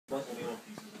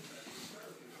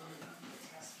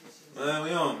Man,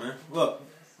 we on, man. Look.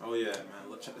 Oh, yeah, man.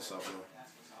 Look, check this out, bro.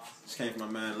 This came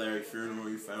from my man Larry funeral,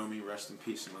 you feel me? Rest in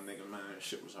peace to my nigga, man. That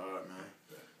shit was hard, man.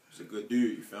 He's a good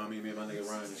dude, you feel me? Me and my nigga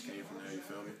Ryan just came from there, you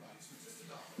feel me?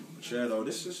 But yeah, though,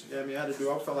 this is, I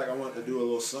felt like I wanted to do a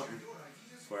little something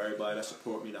for everybody that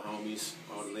support me, the homies,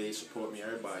 all the ladies support me,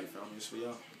 everybody, you feel me? It's for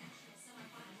y'all.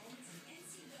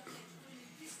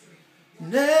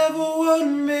 Never would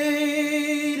have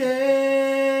made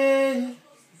it.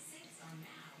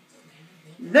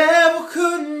 Never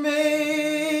could have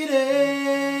made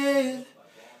it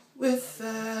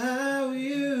without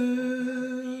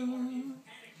you.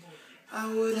 I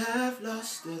would have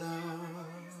lost it all.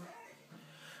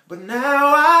 But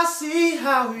now I see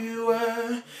how you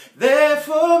were there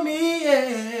for me,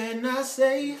 and I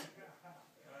say,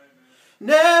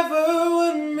 never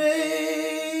would have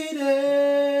made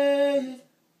it.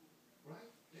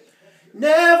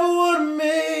 Never would have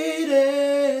made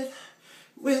it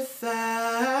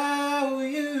without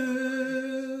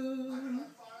you.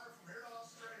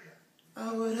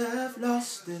 I would have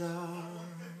lost it all.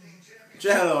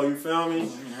 Jello, you feel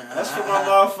me? That's for my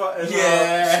motherfuckers.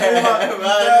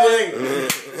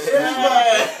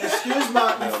 Excuse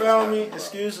my, you feel me?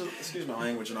 Excuse my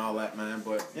language and all that, man.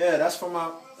 But yeah, that's for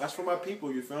my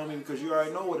people, you feel me? Because you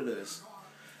already know what it is.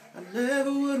 I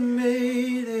never would have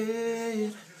made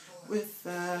it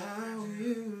without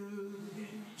you.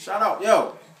 Shout out,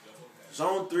 yo.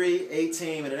 Zone 3,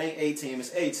 A-Team, and it ain't A-Team,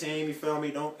 it's A-Team, you feel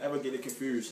me? Don't ever get it confused.